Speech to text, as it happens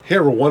Hey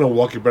everyone, and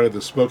welcome back to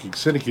the Smoking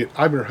Syndicate.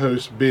 I'm your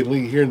host, Ben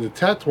Lee, here in the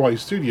Tatooine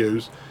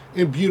Studios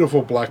in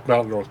beautiful Black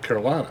Mountain, North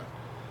Carolina.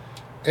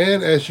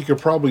 And as you can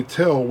probably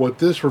tell what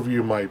this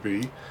review might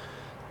be,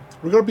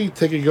 we're going to be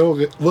taking a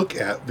look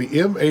at the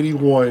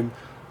M81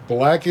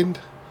 Blackened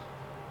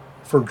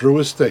from Drew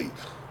Estate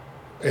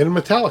and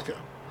Metallica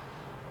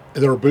in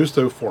the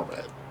Robusto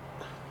format.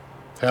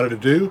 How did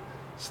it do?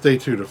 Stay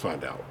tuned to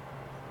find out.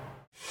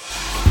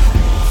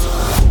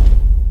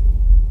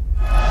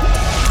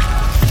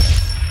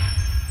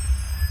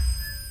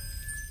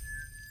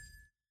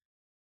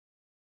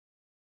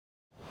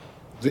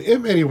 The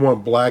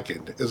M81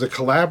 Blackened is a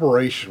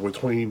collaboration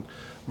between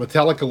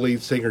Metallica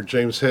lead singer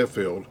James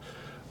Hetfield,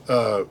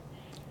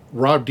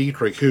 Rob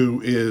Dietrich,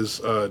 who is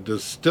a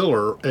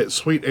distiller at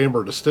Sweet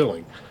Amber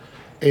Distilling,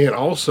 and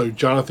also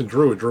Jonathan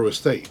Drew at Drew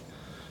Estate.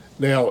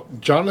 Now,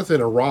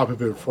 Jonathan and Rob have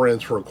been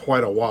friends for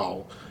quite a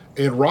while,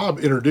 and Rob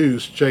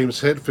introduced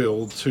James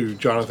Hetfield to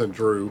Jonathan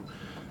Drew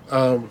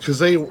because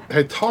they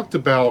had talked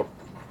about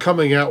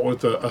coming out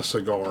with a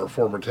cigar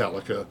for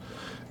Metallica,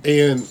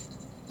 and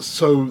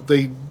so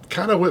they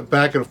kind of went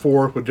back and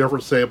forth with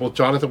different samples.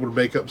 Jonathan would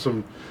make up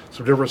some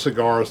different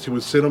cigars. He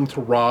would send them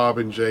to Rob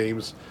and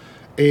James,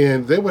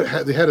 and they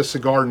had a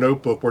cigar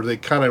notebook where they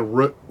kind of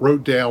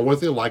wrote down what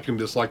they liked and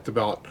disliked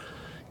about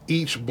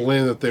each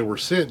blend that they were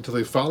sent until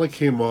they finally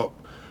came up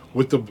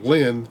with the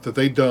blend that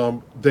they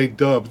dubbed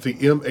the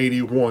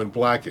M81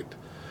 Blackened.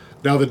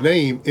 Now the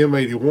name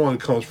M81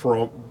 comes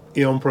from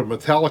M from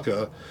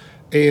Metallica,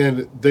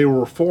 and they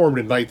were formed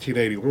in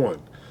 1981.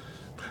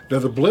 Now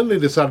the blend they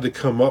decided to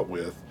come up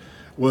with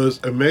was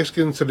a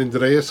Mexican San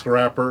Andreas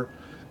wrapper,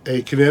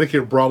 a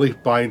Connecticut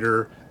broadleaf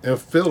binder, and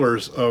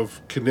fillers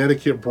of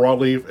Connecticut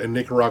broadleaf and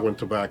Nicaraguan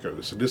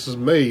tobaccos. And this is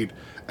made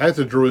at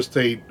the Drew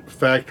Estate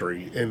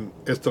factory in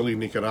Esteli,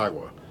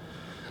 Nicaragua.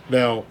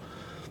 Now,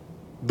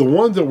 the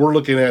one that we're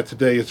looking at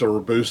today is a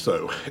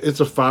Robusto.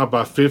 It's a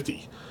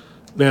 5x50.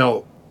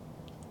 Now,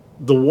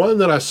 the one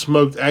that I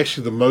smoked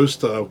actually the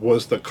most of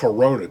was the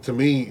Corona. To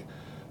me,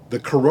 the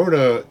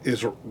Corona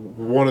is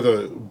one of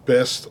the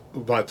best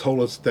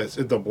Vitolas that's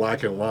in the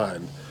Blackened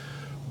line.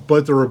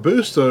 But the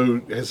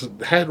Robusto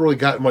hadn't really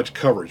gotten much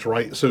coverage,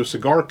 right? So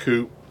Cigar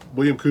Coop,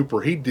 William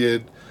Cooper, he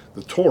did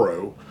the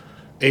Toro,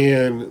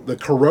 and the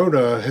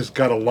Corona has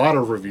got a lot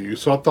of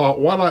reviews. So I thought,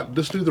 why not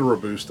just do the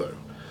Robusto?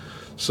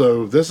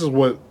 So this is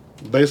what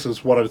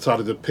I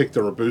decided to pick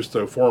the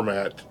Robusto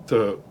format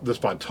to this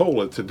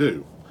Vitola to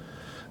do.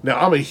 Now,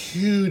 I'm a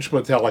huge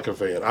Metallica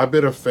fan. I've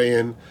been a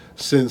fan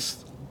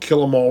since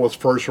Kill 'Em All was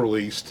first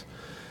released,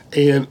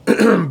 and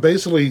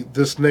basically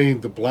this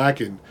name, the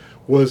Blackened,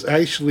 was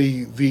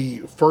actually the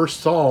first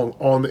song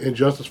on the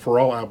Injustice for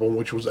All album,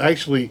 which was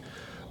actually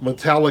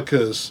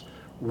Metallica's,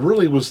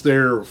 really was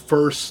their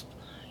first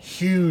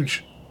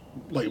huge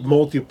like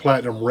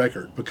multi-platinum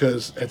record,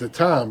 because at the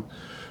time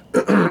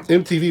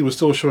MTV was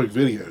still showing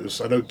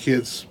videos. I know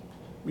kids,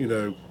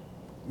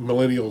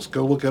 millennials,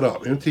 go look it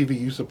up. MTV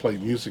used to play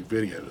music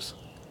videos.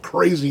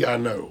 Crazy, I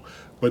know,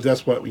 but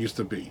that's what it used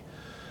to be.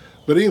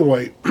 But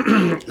anyway,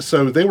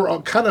 so they were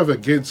all kind of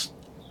against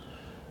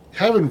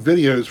having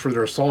videos for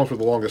their songs for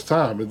the longest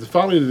time. And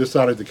finally they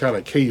decided to kind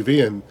of cave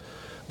in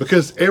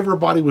because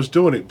everybody was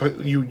doing it.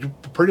 But you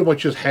pretty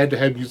much just had to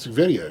have music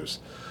videos.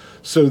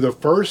 So the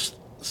first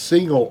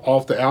single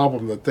off the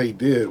album that they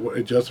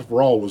did, Justice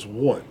for All, was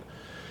One.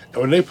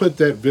 And when they put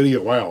that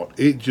video out,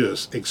 it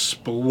just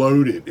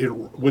exploded. It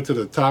went to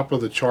the top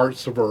of the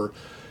charts for,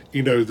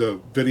 the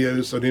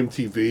videos on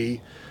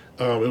MTV.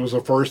 It was the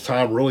first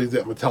time really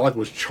that Metallica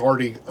was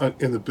charting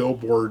in the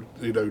Billboard,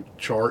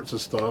 charts and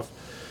stuff.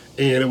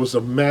 And it was a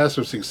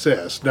massive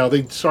success. Now,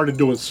 they started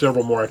doing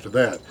several more after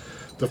that.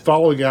 The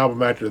following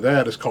album after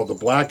that is called the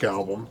Black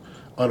Album,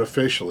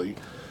 unofficially.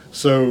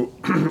 So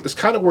it's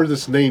kind of where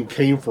this name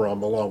came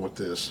from along with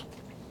this.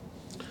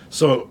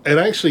 So, and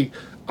actually,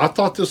 I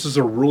thought this is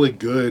a really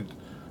good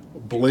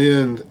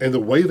blend, and the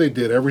way they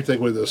did everything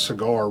with the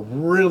cigar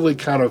really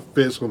kind of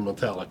fits with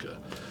Metallica.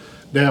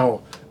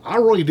 Now, I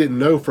really didn't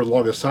know for the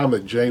longest time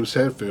that James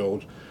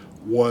Hetfield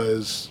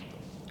was,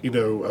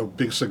 a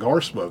big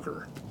cigar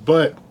smoker.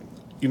 But,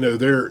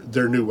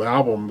 their new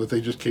album that they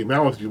just came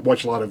out with, you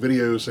watch a lot of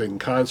videos and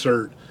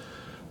concert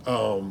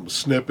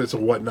snippets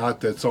and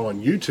whatnot that's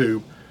on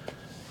YouTube,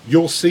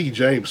 you'll see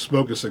James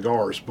smoking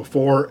cigars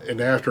before and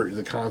after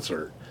the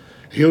concert.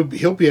 He'll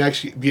be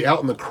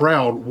out in the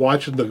crowd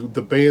watching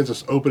the bands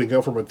that's opening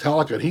up for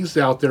Metallica, and he's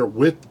out there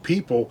with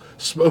people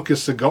smoking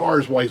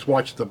cigars while he's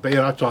watching the band.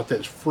 I thought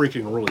that's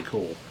freaking really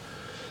cool.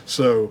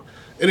 So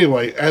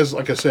anyway,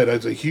 like I said,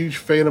 as a huge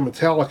fan of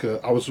Metallica,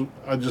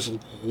 I just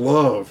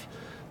loved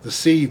to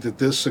see that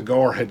this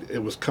cigar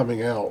was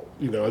coming out.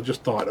 I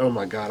just thought, oh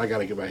my God, I got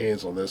to get my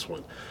hands on this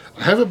one.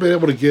 I haven't been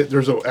able to get.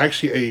 There's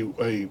actually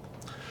a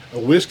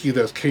whiskey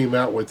that's came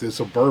out with this,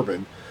 a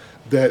bourbon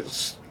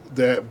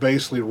that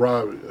basically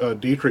Rob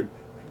Dietrich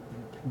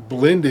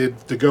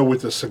blended to go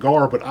with the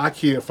cigar, but I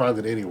can't find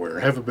it anywhere.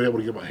 I haven't been able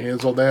to get my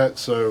hands on that,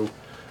 so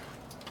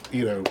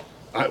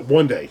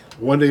one day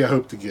I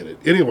hope to get it.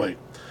 Anyway,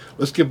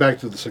 let's get back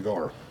to the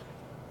cigar.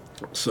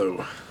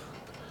 So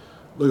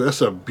Look,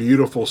 that's a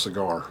beautiful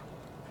cigar.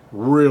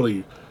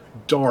 Really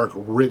dark,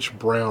 rich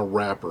brown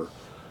wrapper.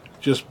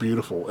 Just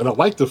beautiful. And I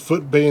like the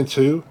foot band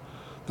too.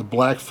 The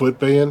black foot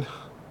band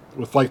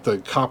with like the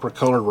copper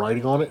colored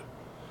writing on it.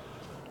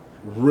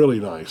 Really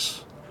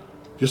nice.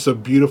 Just a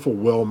beautiful,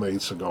 well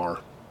made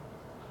cigar.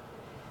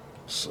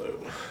 So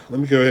let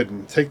me go ahead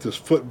and take this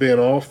foot band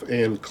off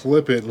and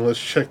clip it, and let's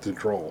check the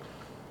draw.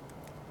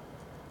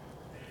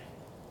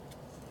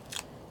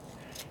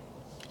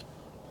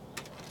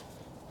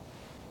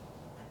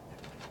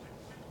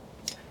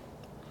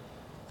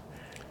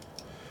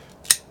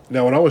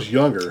 Now, when I was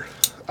younger,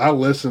 I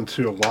listened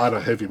to a lot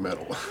of heavy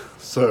metal.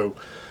 So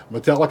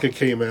Metallica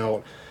came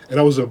out, and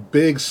I was a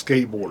big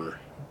skateboarder,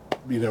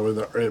 you know, in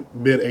the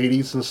mid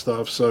 80s and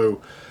stuff.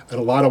 So, and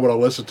a lot of what I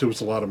listened to was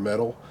a lot of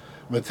metal.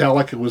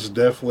 Metallica was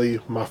definitely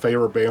my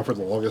favorite band for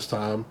the longest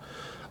time.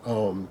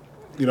 You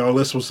know, I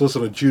was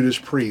listening to Judas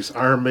Priest,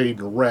 Iron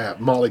Maiden, Rap,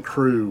 Motley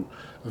Crue,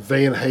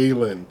 Van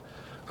Halen.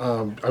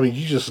 I mean,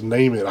 you just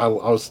name it.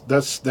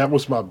 That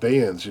was my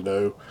bands, you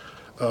know.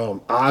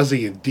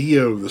 Ozzy and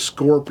Dio, the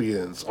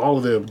Scorpions, all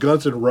of them,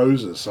 Guns N'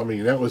 Roses. I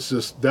mean, that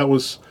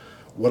was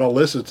what I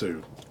listened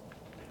to.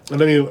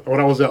 And I mean, when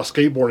I was out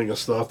skateboarding and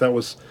stuff, that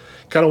was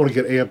kind of when I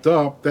get amped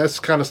up. That's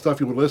the kind of stuff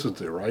you would listen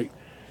to, right?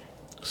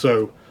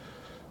 So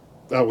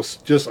I'm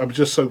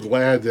just so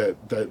glad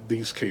that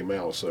these came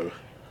out. So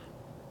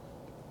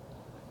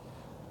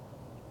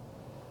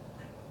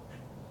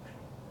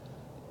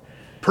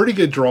pretty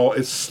good draw.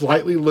 It's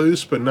slightly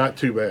loose, but not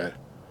too bad.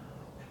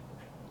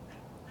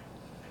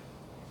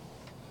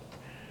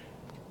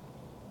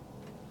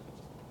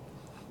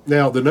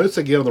 Now the notes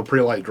I get on the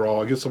pre-light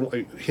draw, I get some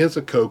like, hints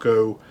of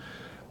cocoa,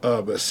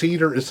 but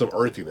cedar is some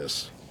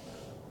earthiness.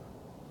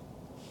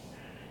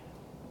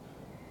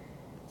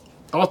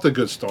 Off to a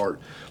good start.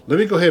 Let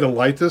me go ahead and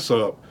light this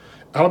up.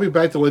 I'll be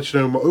back to let you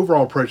know my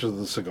overall impression of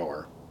the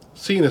cigar.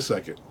 See you in a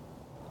second.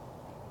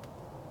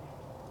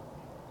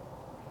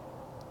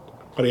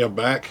 Buddy, I'm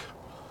back.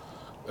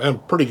 I'm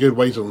pretty good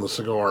ways on the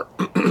cigar.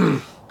 Got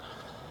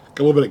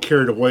a little bit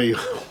carried away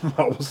while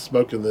I was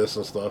smoking this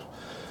and stuff.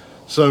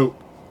 So,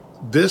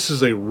 this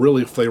is a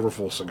really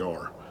flavorful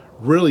cigar.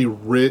 Really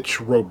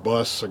rich,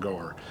 robust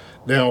cigar.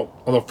 Now,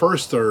 on the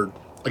first third,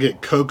 I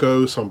get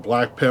cocoa, some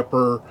black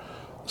pepper,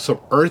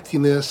 some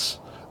earthiness,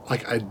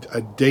 like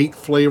a date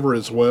flavor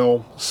as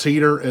well,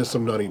 cedar, and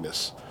some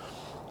nuttiness.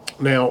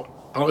 Now,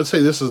 I would say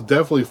this is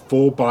definitely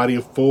full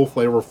body, full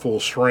flavor, full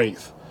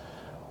strength.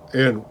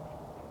 And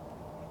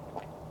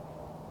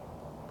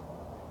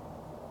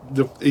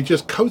it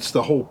just coats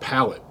the whole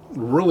palate.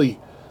 Really,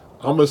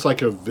 almost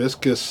like a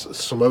viscous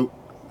smoke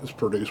is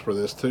produced for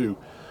this too.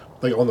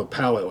 Like on the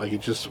palate, like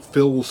it just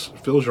fills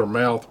your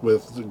mouth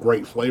with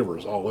great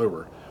flavors all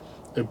over.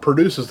 It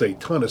produces a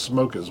ton of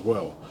smoke as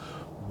well.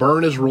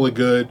 Burn is really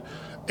good,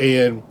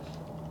 and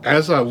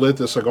as I lit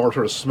the cigar,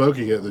 sort of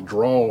smoking it, the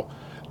draw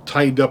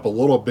tightened up a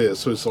little bit,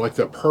 so it's like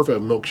that perfect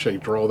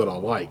milkshake draw that I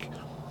like.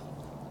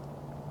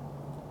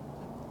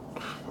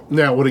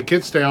 Now, when it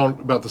gets down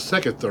about the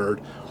second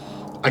third,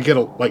 I get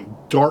a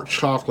like dark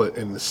chocolate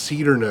and the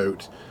cedar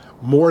note,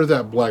 more of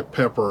that black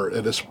pepper,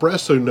 an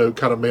espresso note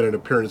kind of made an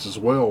appearance as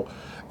well,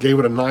 gave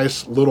it a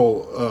nice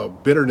little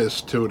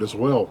bitterness to it as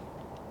well,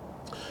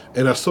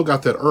 and I still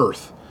got that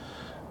earth,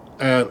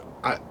 and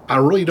I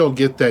really don't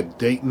get that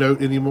date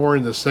note anymore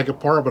in the second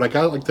part, but I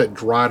got like that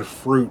dried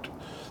fruit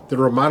that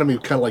reminded me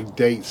of kind of like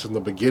dates in the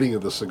beginning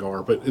of the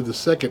cigar, but in the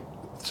second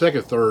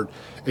third,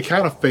 it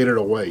kind of faded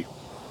away.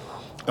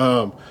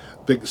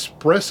 The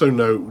espresso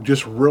note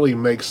just really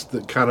makes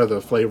the kind of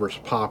the flavors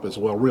pop as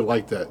well. I really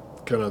like that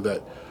kind of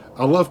that.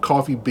 I love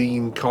coffee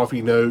bean,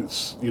 coffee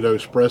notes, you know,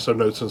 espresso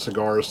notes in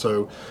cigars.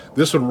 So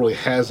this one really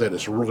has that.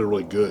 It's really,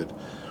 really good.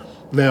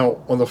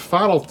 Now on the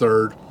final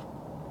third,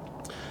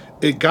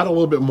 it got a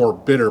little bit more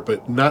bitter,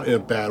 but not in a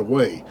bad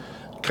way.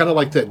 Kind of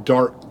like the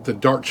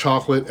dark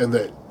chocolate and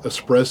that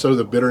espresso,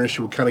 the bitterness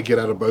you would kind of get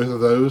out of both of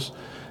those.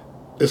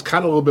 It's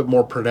kind of a little bit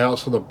more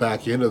pronounced on the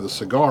back end of the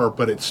cigar,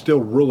 but it's still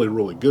really,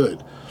 really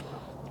good.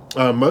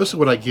 Most of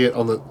what I get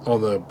on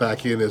the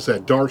back end is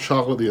that dark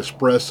chocolate, the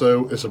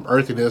espresso, and some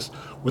earthiness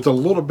with a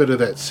little bit of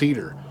that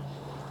cedar.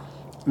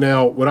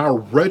 Now, when I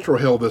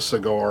retrohale this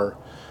cigar,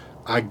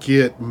 I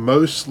get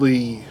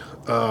mostly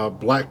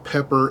black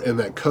pepper and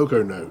that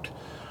cocoa note.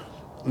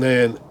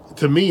 And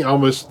to me,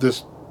 almost the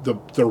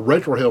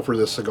retrohale for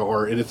this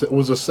cigar, and it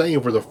was the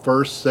same for the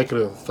first, second,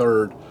 and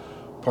third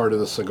part of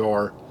the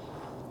cigar.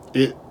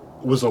 It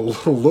was a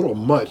little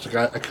much.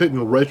 Like I couldn't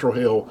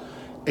retrohale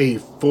a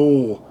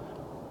full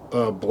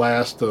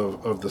blast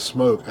of the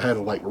smoke. I had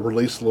to like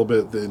release a little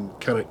bit, then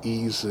kind of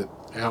ease it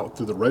out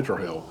through the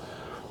retrohale.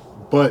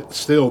 But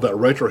still, that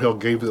retrohale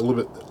gave it a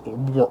little bit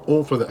more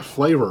oomph of that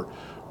flavor.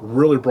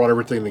 Really brought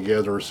everything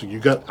together. So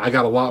I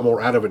got a lot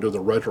more out of it doing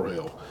the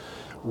retrohale.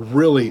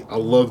 Really, I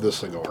love this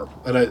cigar,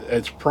 and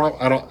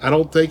I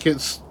don't think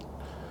it's,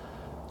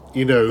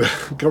 you know,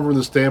 come from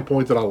the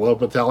standpoint that I love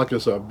Metallica,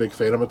 so I'm a big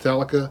fan of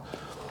Metallica.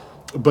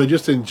 But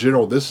just in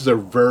general, this is a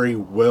very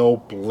well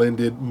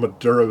blended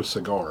Maduro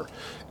cigar.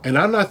 And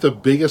I'm not the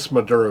biggest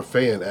Maduro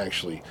fan,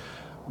 actually.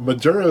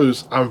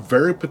 Maduros, I'm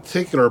very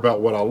particular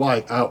about what I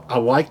like. I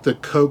like the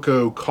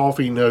cocoa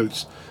coffee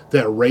notes,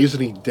 that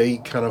raisiny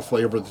date kind of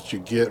flavor that you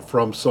get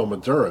from some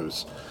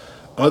Maduros.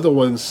 Other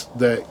ones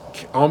that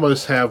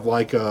almost have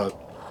like a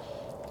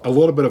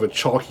little bit of a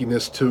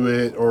chalkiness to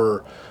it,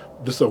 or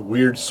just a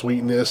weird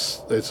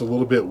sweetness that's a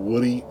little bit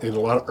woody and a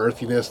lot of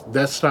earthiness.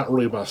 That's not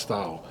really my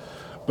style.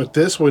 But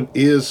this one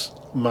is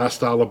my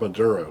style of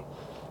Maduro.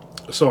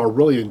 So I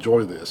really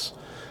enjoy this.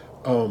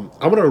 I'm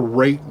going to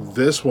rate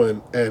this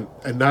one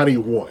a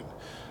 91.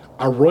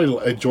 I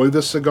really enjoy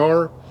this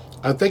cigar.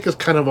 I think it's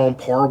kind of on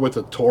par with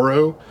the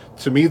Toro.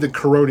 To me, the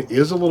Corona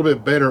is a little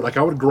bit better. Like,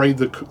 I would grade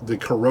the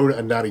Corona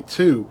a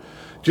 92,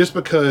 just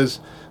because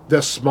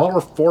that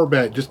smaller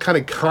format just kind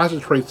of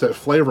concentrates that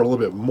flavor a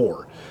little bit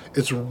more.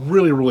 It's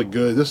really, really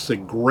good. This is a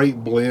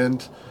great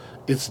blend.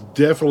 It's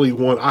definitely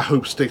one I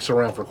hope sticks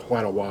around for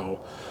quite a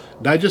while.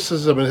 Not just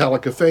as a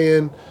Metallica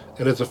fan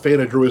and as a fan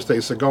of Drew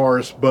Estate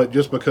cigars, but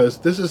just because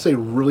this is a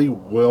really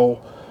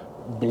well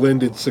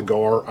blended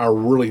cigar. I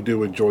really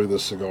do enjoy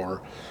this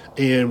cigar.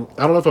 And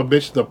I don't know if I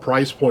mentioned the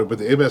price point, but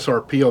the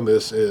MSRP on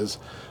this is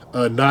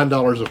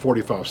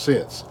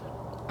 $9.45.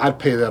 I'd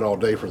pay that all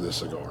day for this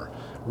cigar.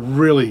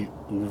 Really,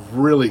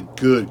 really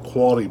good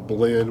quality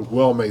blend,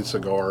 well made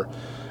cigar.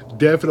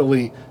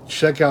 Definitely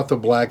check out the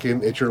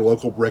Blackened at your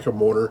local brick and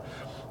mortar.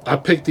 I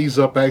picked these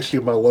up actually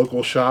at my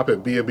local shop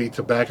at B&B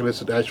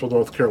Tobacconists in Asheville,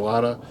 North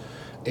Carolina,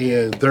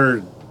 and they're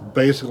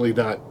basically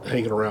not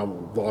hanging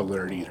around long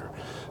there either.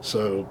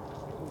 So,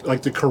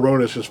 like, the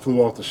Coronas just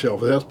flew off the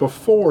shelf. And that's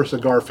before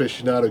Cigar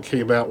Aficionado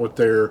came out with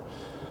their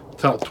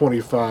top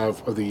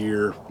 25 of the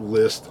year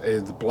list,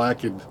 and the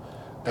Blackened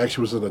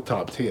actually was in the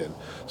top 10.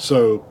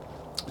 So,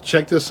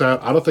 check this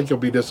out. I don't think you'll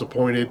be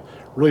disappointed.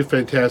 Really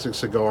fantastic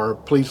cigar.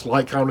 Please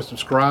like, comment,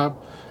 subscribe.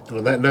 And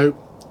on that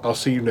note, I'll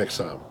see you next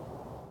time.